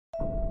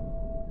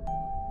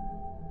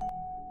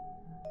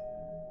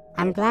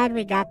I'm glad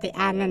we got the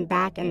admin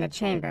back in the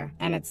chamber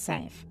and it's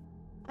safe.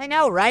 I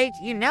know, right?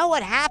 You know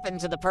what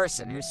happened to the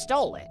person who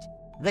stole it.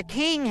 The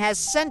king has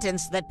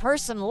sentenced that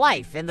person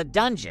life in the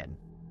dungeon.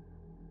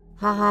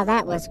 Haha,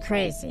 that was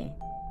crazy.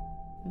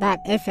 But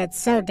if it's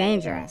so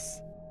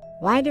dangerous,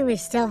 why do we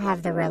still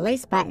have the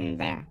release button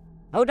there?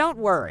 Oh, don't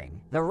worry.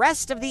 The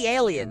rest of the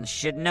aliens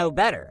should know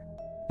better.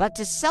 But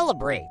to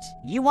celebrate,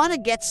 you want to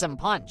get some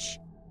punch.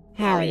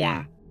 Hell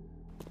yeah.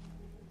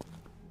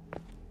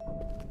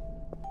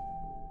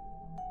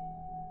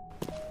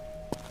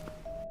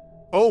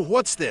 Oh,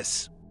 what's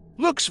this?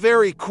 Looks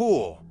very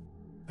cool.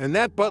 And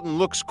that button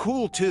looks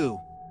cool too.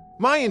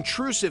 My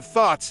intrusive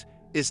thoughts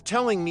is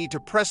telling me to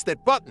press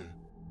that button.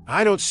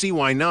 I don't see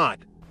why not.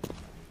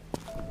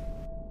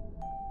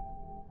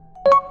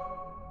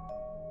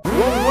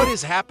 Whoa, what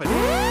is happening?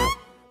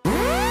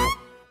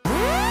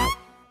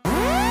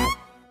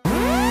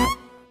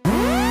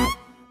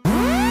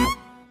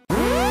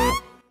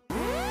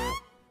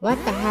 What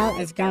the hell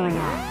is going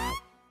on?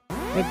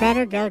 We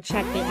better go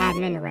check the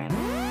admin room.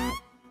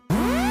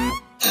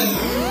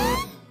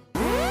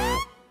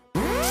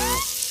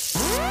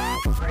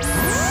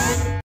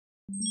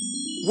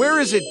 Where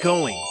is it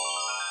going?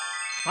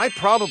 I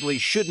probably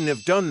shouldn't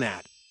have done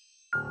that.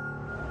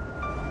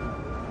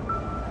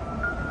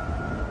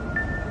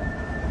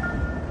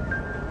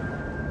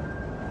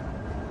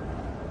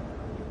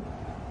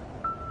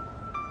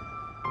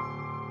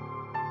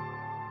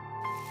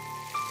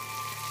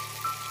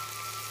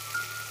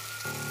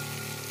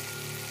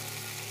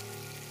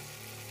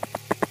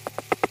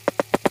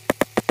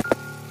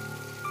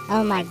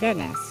 Oh my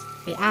goodness,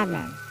 the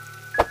admin.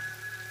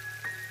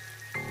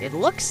 It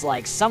looks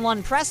like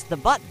someone pressed the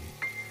button.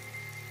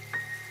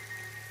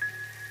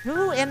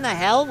 Who in the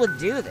hell would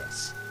do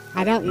this?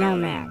 I don't know,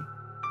 man.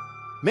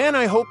 Man,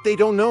 I hope they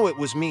don't know it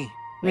was me.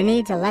 We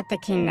need to let the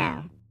king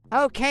know.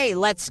 Okay,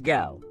 let's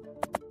go.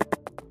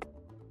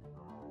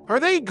 Are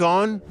they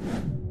gone?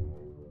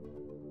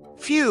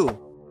 Phew.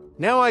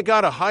 Now I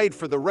gotta hide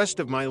for the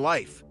rest of my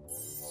life.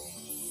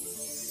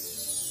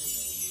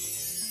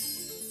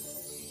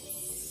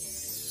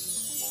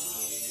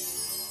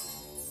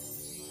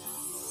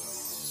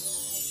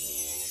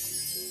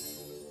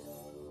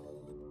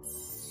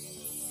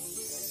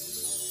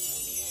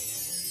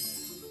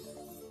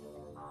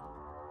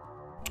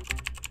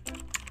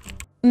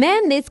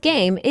 Man, this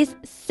game is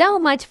so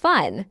much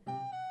fun!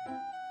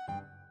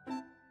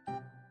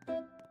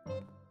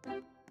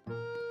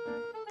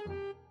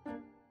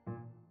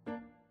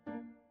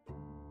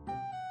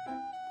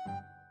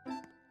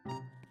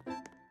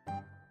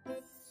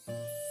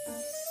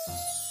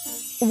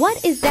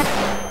 What is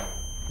that?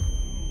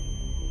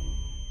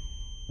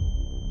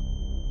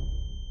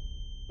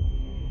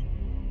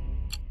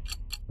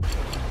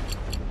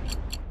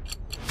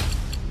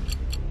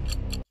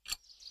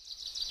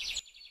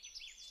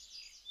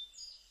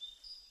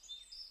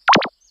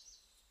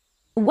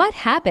 What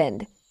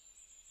happened?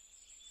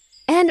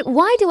 And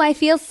why do I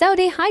feel so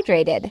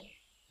dehydrated?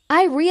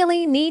 I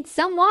really need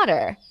some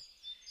water.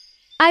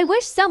 I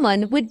wish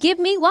someone would give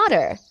me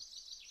water.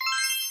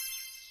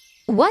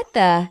 What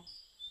the?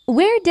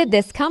 Where did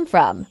this come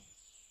from?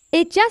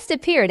 It just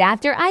appeared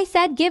after I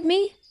said give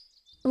me.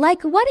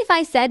 Like, what if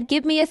I said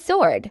give me a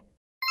sword?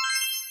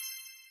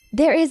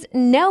 There is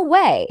no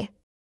way.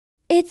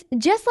 It's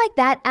just like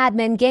that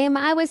admin game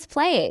I was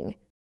playing.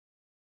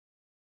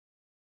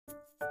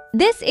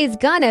 This is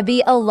gonna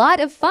be a lot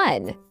of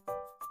fun.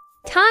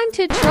 Time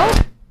to troll.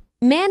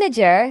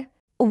 Manager,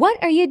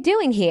 what are you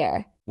doing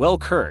here? Well,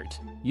 Kurt,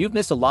 you've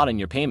missed a lot on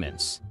your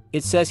payments.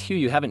 It says here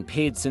you haven't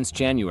paid since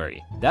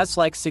January. That's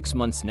like 6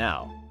 months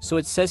now. So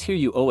it says here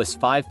you owe us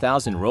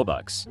 5,000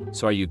 Robux.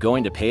 So are you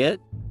going to pay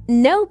it?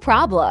 No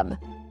problem.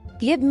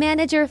 Give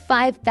manager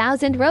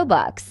 5,000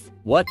 Robux.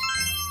 What?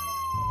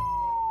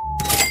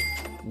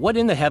 What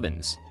in the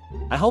heavens?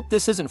 I hope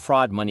this isn't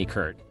fraud money,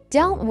 Kurt.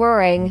 Don't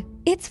worry,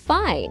 it's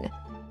fine.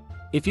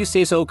 If you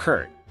say so,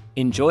 Kurt,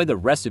 enjoy the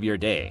rest of your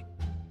day.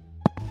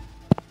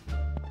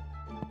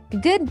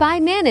 Goodbye,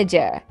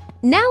 manager.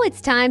 Now it's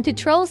time to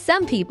troll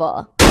some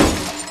people.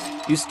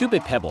 You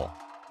stupid pebble.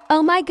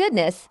 Oh my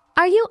goodness,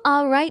 are you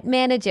alright,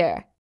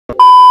 manager?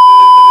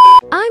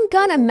 I'm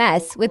gonna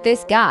mess with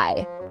this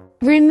guy.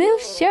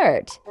 Remove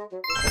shirt.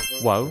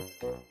 Whoa.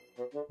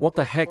 What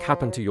the heck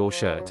happened to your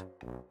shirt?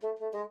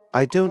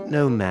 I don't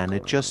know, man,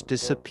 it just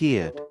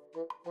disappeared.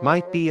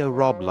 Might be a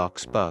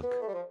Roblox bug.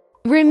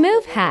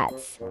 Remove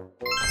hats.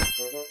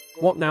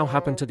 What now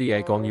happened to the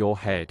egg on your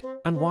head?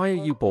 And why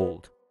are you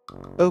bald?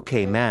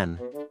 Okay, man.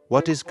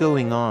 What is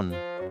going on?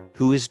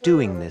 Who is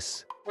doing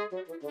this?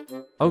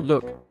 Oh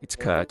look, it's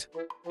Kurt.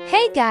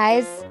 Hey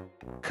guys.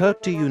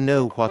 Kurt, do you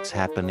know what's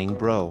happening,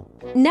 bro?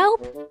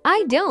 Nope,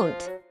 I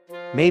don't.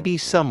 Maybe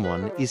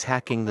someone is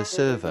hacking the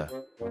server.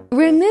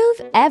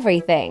 Remove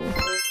everything.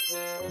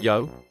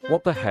 Yo,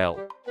 what the hell?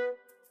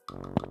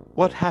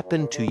 What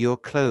happened to your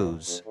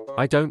clothes?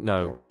 I don't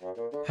know.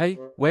 Hey,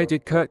 where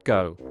did Kurt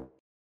go?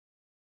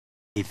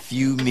 A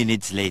few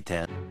minutes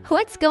later.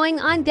 What's going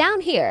on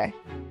down here?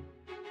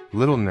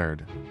 Little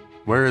nerd,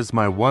 Where is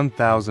my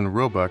 1,000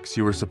 Robux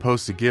you were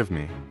supposed to give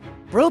me?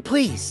 Bro,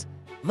 please.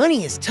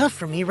 Money is tough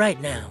for me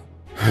right now.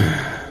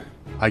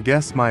 I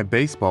guess my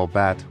baseball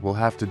bat will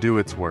have to do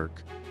its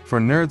work. For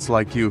nerds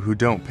like you who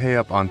don't pay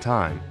up on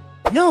time.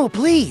 No,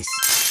 please.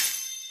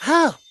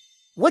 How?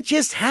 What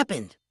just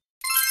happened?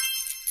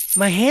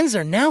 My hands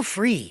are now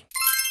free.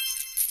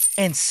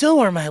 And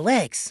so are my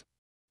legs.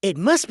 It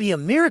must be a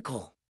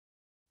miracle.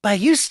 By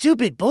you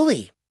stupid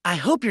bully, I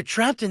hope you're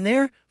trapped in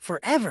there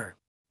forever.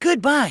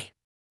 Goodbye.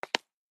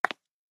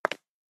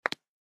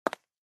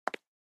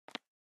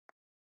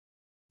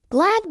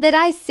 Glad that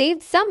I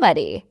saved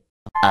somebody.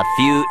 A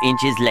few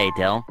inches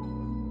later.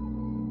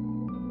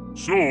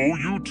 So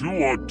you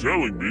two are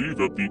telling me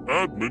that the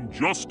admin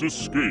just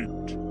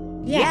escaped?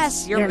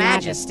 Yes, Your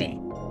Majesty.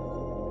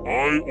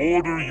 I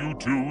order you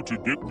two to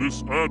get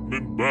this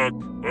admin back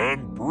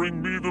and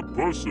bring me the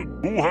person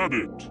who had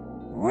it.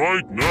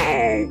 Right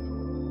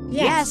now.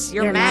 Yes,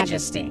 Your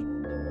Majesty.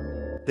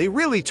 They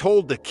really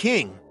told the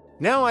king.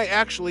 Now I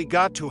actually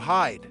got to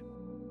hide.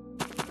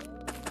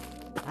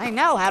 I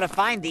know how to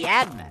find the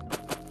admin.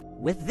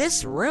 With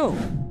this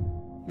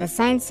room. The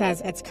sign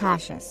says it's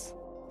cautious.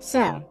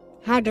 So,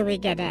 how do we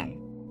get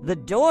in? The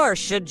door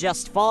should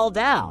just fall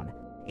down.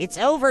 It's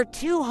over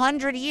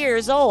 200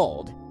 years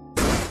old.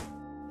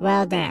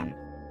 Well, damn.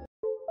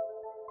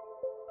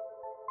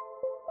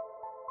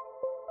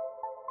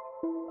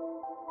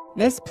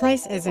 This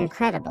place is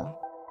incredible.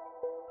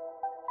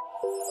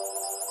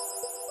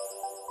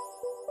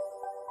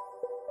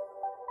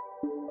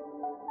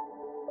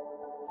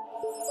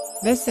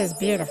 This is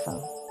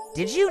beautiful.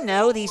 Did you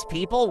know these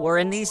people were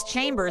in these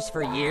chambers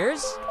for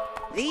years?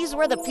 These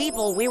were the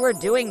people we were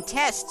doing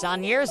tests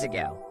on years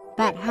ago.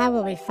 But how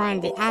will we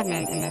find the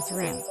admin in this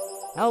room?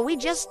 Oh, we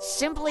just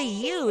simply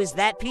use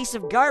that piece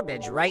of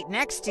garbage right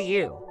next to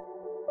you.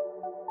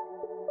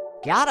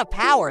 Gotta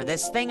power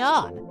this thing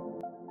on.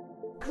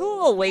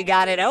 Cool, we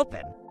got it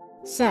open.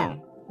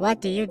 So,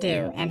 what do you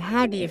do and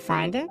how do you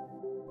find it?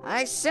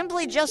 I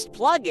simply just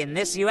plug in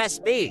this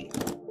USB.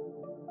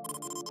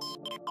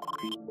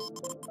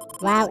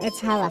 Wow, it's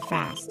hella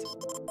fast.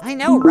 I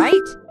know, right?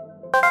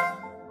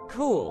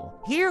 Cool.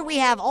 Here we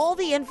have all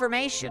the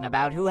information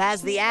about who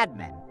has the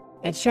admin.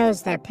 It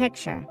shows their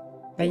picture,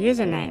 the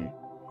username,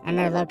 and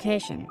their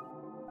location.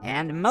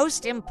 And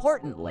most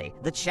importantly,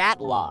 the chat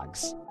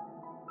logs.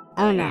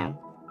 Oh no,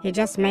 he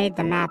just made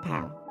the map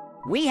how.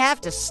 We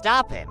have to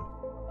stop him.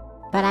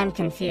 But I'm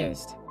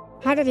confused.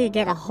 How did he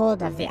get a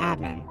hold of the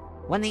admin?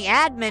 When the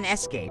admin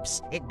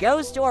escapes, it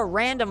goes to a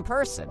random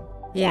person.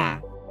 Yeah,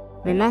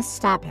 we must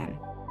stop him.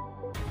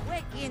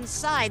 Click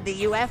inside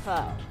the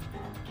UFO.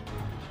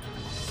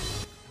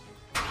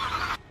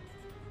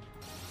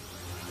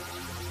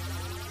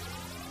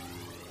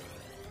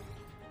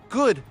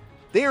 Good,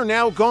 they are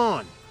now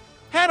gone.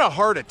 Had a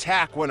heart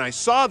attack when I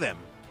saw them.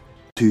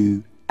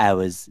 2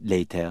 hours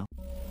later.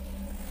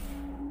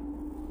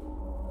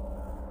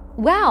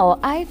 Wow,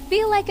 I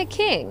feel like a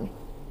king.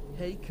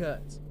 Hey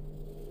Kurt,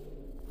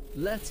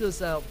 let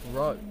us out,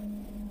 bro.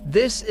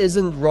 This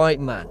isn't right,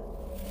 man.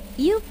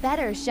 You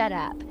better shut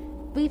up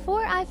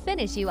before I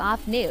finish you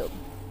off, noob.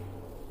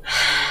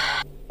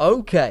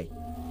 Okay,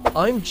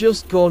 I'm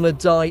just gonna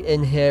die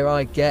in here,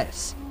 I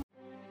guess.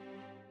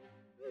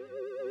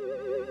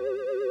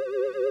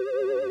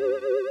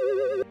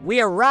 We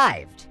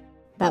arrived.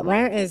 But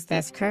where is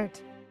this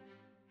Kurt?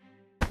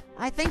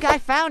 I think I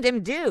found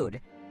him, dude.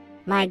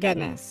 My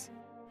goodness.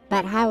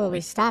 But how will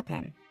we stop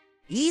him?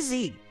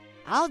 Easy.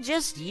 I'll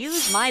just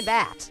use my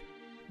bat.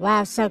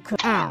 Wow, so cool.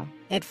 Ow,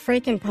 it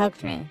freaking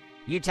poked me.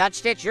 You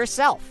touched it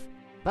yourself.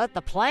 But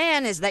the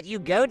plan is that you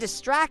go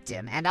distract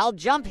him and I'll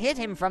jump hit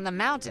him from the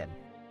mountain.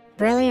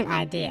 Brilliant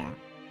idea.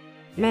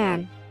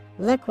 Man,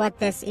 look what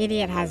this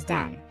idiot has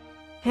done.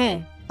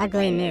 Hey,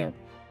 ugly noob.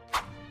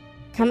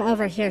 Come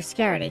over here,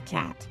 scaredy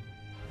cat.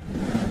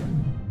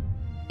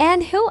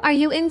 And who are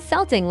you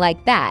insulting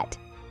like that?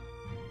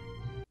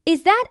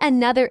 Is that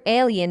another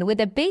alien with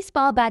a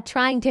baseball bat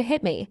trying to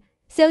hit me?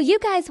 So you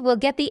guys will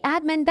get the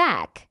admin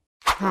back.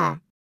 Huh.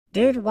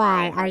 Dude,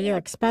 why are you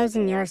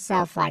exposing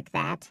yourself like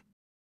that?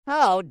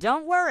 Oh,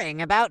 don't worry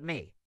about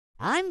me.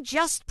 I'm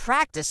just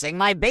practicing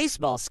my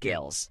baseball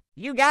skills.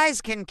 You guys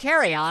can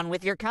carry on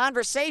with your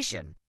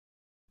conversation.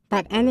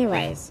 But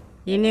anyways,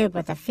 you noob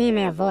with a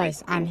female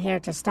voice, I'm here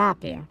to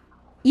stop you.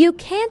 You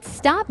can't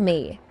stop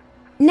me.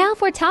 Now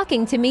for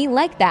talking to me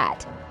like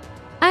that.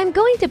 I'm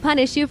going to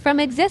punish you from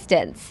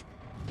existence.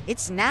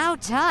 It's now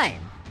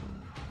time.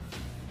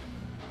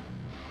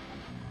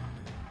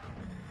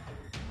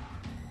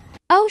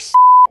 Oh,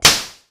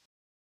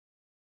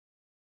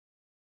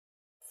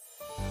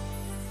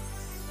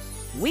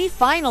 We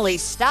finally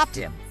stopped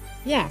him.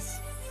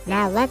 Yes.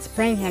 Now let's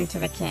bring him to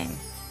the king.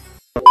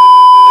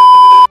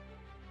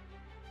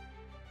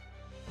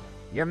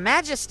 Your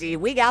Majesty,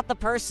 we got the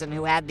person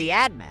who had the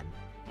admin.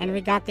 And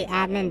we got the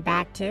admin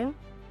back too?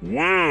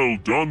 Well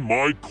done,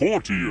 my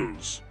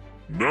courtiers.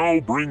 Now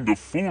bring the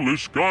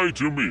foolish guy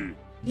to me.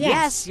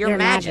 Yes, Your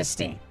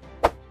Majesty.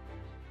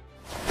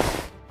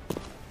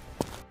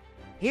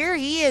 Here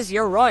he is,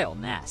 Your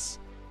Royalness.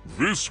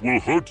 This will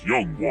hurt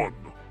young one.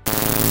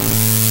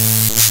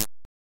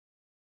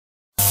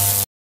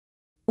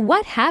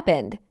 What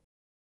happened?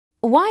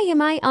 Why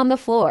am I on the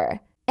floor?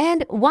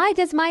 And why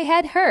does my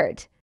head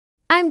hurt?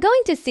 I'm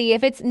going to see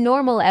if it's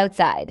normal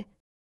outside.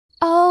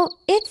 Oh,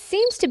 it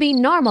seems to be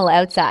normal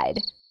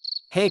outside.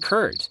 Hey,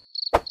 Kurt.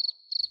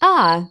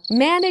 Ah,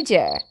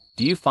 manager.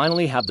 Do you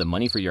finally have the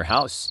money for your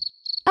house?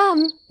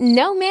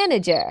 No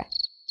manager.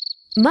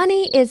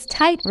 Money is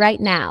tight right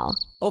now.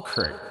 Oh,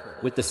 Kurt,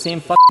 with the same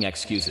fucking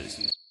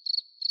excuses.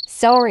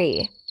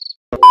 Sorry.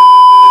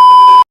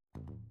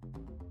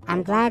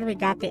 I'm glad we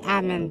got the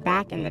admin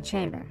back in the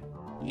chamber.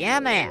 Yeah,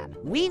 man.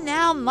 We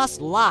now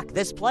must lock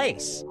this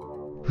place.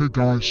 Hey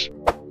guys,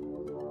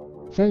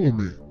 follow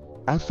me.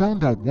 I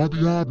found out why the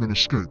admin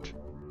escaped.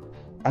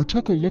 I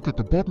took a look at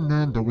the button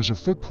and there was a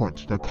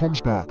footprint that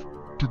comes back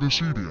to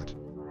this idiot.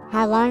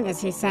 How long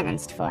is he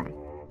sentenced for?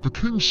 The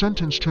king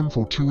sentenced him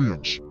for 2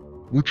 eons,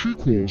 which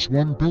equals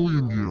 1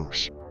 billion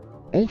years.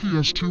 All he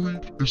has to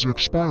eat is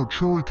expired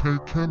cherry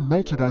cake and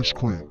melted ice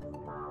cream.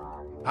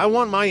 I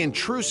want my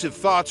intrusive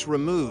thoughts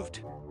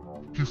removed.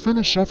 He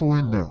finished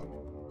suffering there.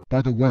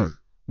 By the way,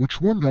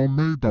 which one y'all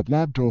made that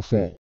lab door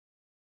fall?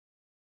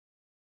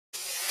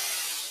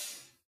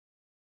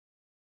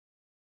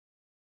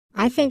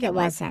 I think it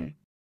was him.